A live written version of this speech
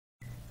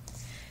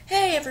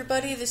Hey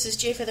everybody, this is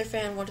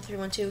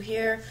JFeatherFan12312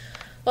 here,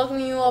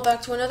 welcoming you all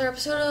back to another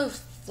episode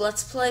of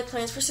Let's Play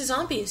Plants vs.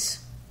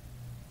 Zombies.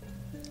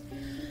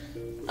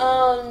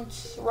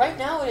 Right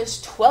now it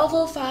is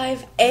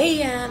 12:05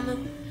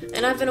 a.m.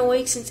 and I've been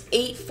awake since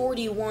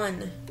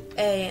 8:41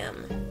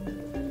 a.m.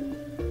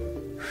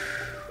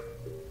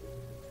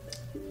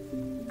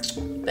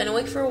 Been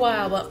awake for a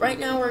while, but right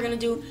now we're gonna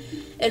do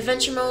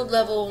Adventure Mode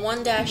level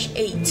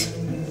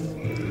 1-8.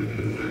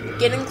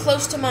 Getting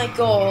close to my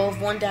goal of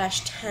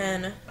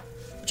 1-10,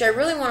 which I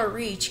really want to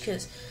reach,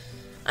 because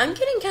I'm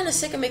getting kind of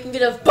sick of making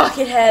it a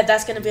Buckethead.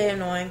 That's going to be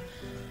annoying.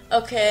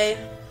 Okay.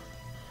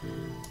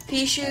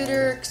 Pea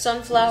shooter,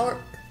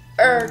 sunflower,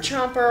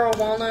 chomper,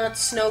 walnut,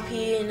 snow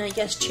pea, and I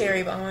guess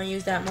cherry, but I want to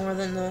use that more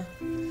than the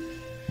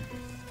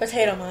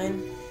potato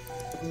mine.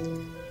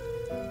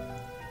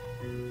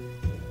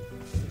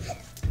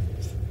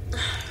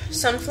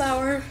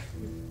 Sunflower.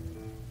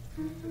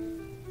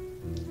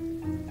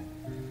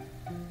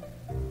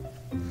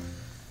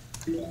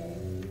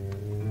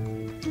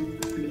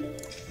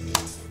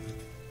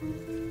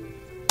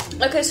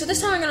 Okay, so this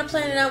time I'm going to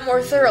plan it out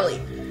more thoroughly.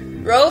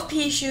 Row of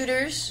pea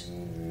shooters.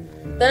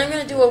 Then I'm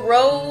going to do a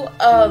row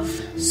of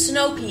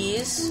snow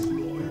peas.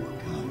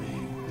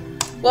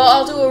 Well,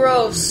 I'll do a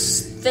row of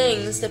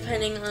things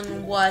depending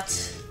on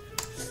what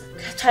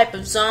type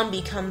of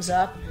zombie comes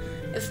up.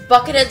 If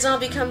Buckethead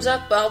zombie comes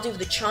up, I'll do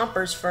the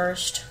chompers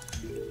first.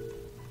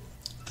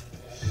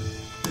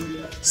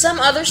 Some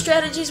other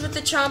strategies with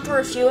the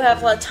chomper, if you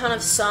have a ton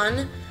of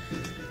sun,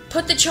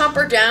 put the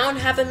chomper down,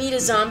 have him eat a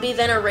zombie,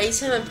 then erase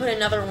him and put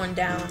another one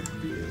down.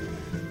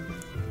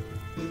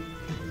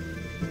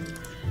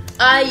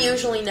 I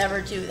usually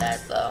never do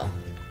that, though.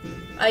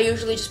 I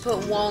usually just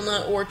put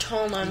walnut or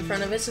tall nut in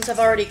front of it, since I've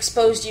already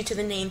exposed you to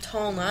the name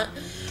tall nut.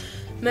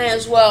 May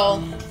as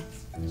well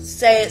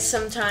say it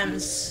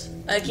sometimes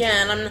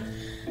again.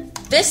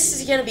 This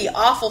is going to be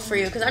awful for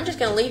you, because I'm just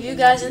going to leave you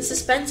guys in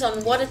suspense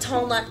on what a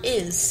tall nut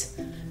is.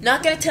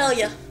 Not going to tell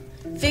you.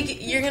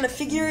 You're going to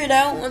figure it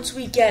out once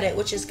we get it,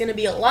 which is going to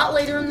be a lot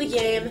later in the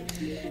game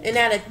and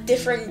at a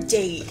different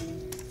date.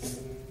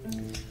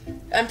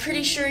 I'm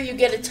pretty sure you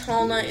get a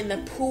tall nut in the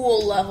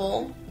pool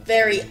level,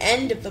 very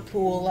end of the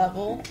pool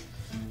level,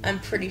 I'm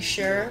pretty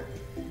sure.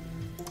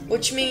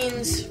 Which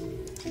means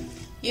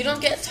you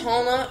don't get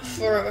tall nut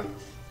for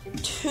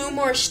 2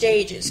 more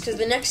stages, because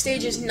the next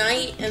stage is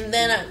night, and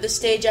then the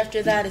stage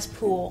after that is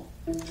pool.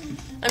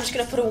 I'm just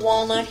going to put a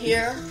walnut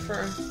here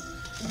for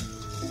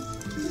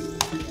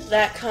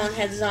that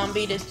conehead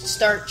zombie to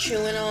start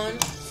chewing on.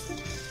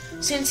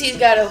 Since he's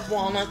got a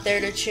walnut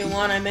there to chew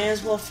on, I may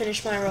as well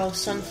finish my row of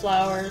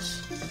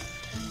sunflowers.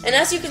 And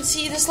as you can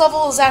see, this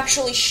level is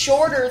actually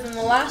shorter than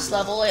the last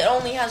level. It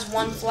only has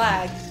 1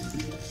 flag.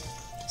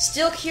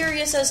 Still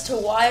curious as to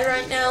why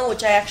right now,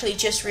 which I actually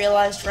just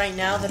realized right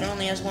now that it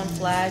only has 1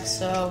 flag,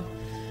 so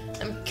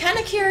I'm kind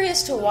of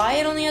curious to why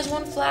it only has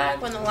 1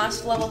 flag when the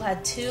last level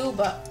had 2,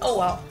 but oh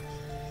well.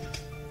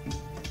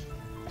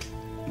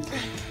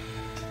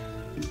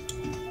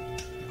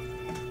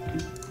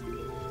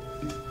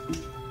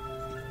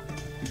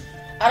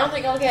 I don't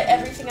think I'll get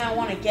everything I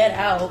want to get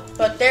out,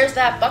 but there's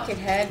that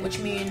Buckethead, which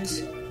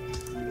means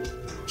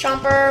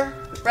chomper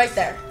right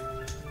there.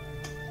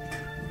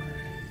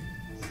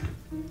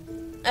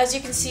 As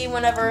you can see,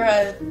 whenever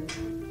a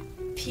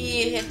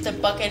pea hits the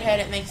Buckethead,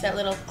 it makes that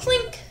little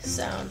clink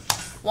sound.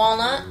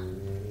 Walnut.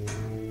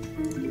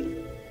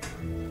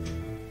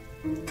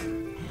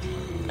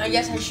 I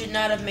guess I should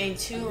not have made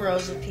 2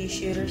 rows of pea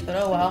shooters, but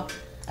oh well.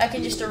 I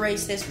can just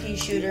erase this pea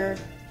shooter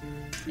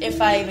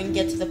if I even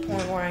get to the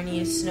point where I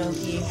need a snow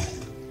pea.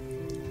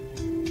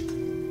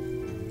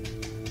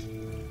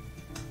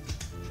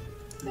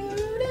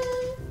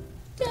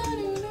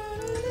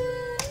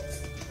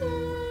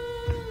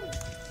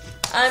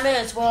 I may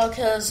as well,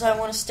 because I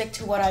want to stick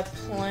to what I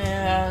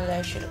planned.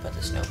 I should have put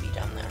the snow pea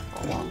down there.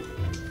 Oh well.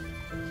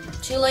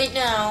 Too late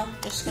now.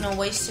 Just gonna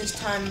waste his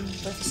time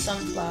with the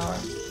sunflower,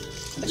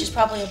 which is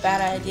probably a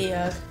bad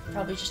idea.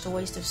 Probably just a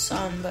waste of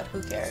sun, but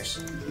who cares?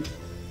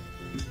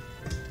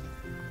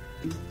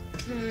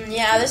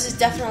 Yeah, this is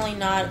definitely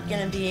not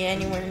going to be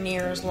anywhere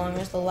near as long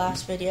as the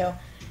last video.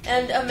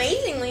 And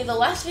amazingly, the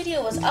last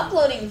video was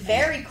uploading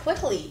very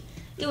quickly.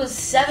 It was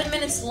 7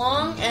 minutes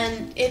long,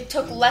 and it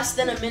took less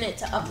than a minute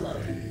to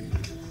upload.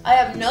 I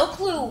have no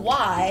clue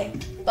why,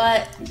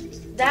 but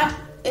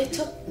it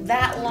took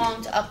that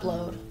long to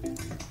upload.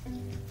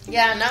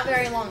 Yeah, not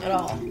very long at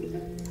all.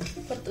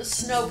 Put the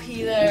snow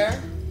pea there,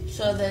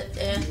 so that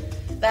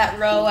that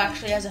row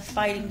actually has a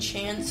fighting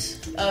chance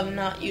of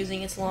not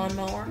using its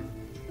lawnmower.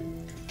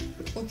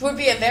 Which would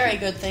be a very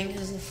good thing,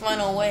 because the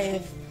final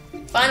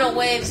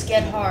waves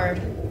get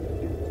hard.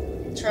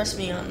 Trust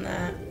me on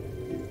that.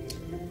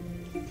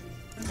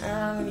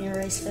 Let me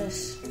erase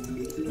this.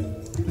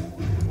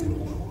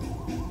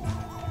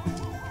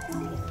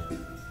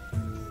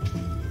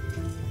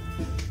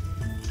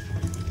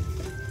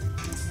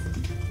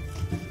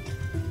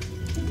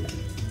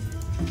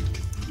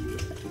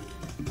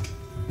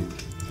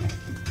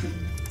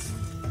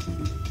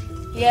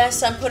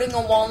 Yes, I'm putting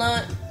a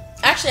walnut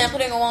Actually, I'm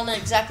putting a walnut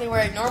exactly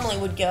where it normally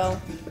would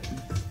go.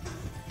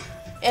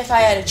 If I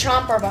had a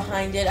chomper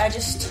behind it, I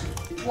just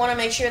want to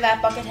make sure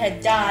that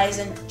Buckethead dies.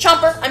 And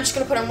Chomper, I'm just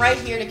going to put him right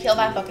here to kill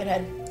that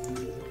Buckethead.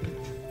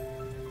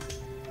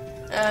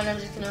 And I'm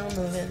just going to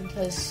remove him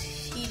because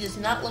he does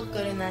not look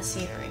good in that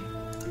scenery.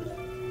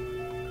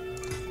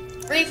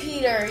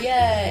 Repeater,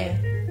 yay!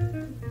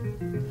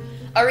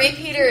 A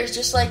repeater is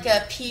just like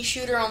a pea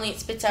shooter, only it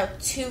spits out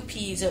 2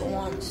 peas at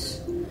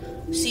once.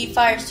 So he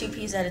fires 2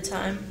 peas at a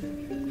time.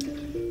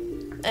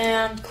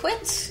 And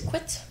quit.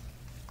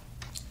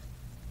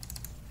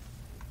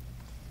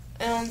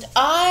 And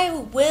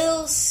I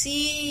will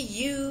see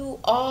you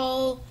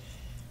all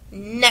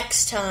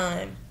next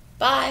time.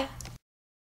 Bye.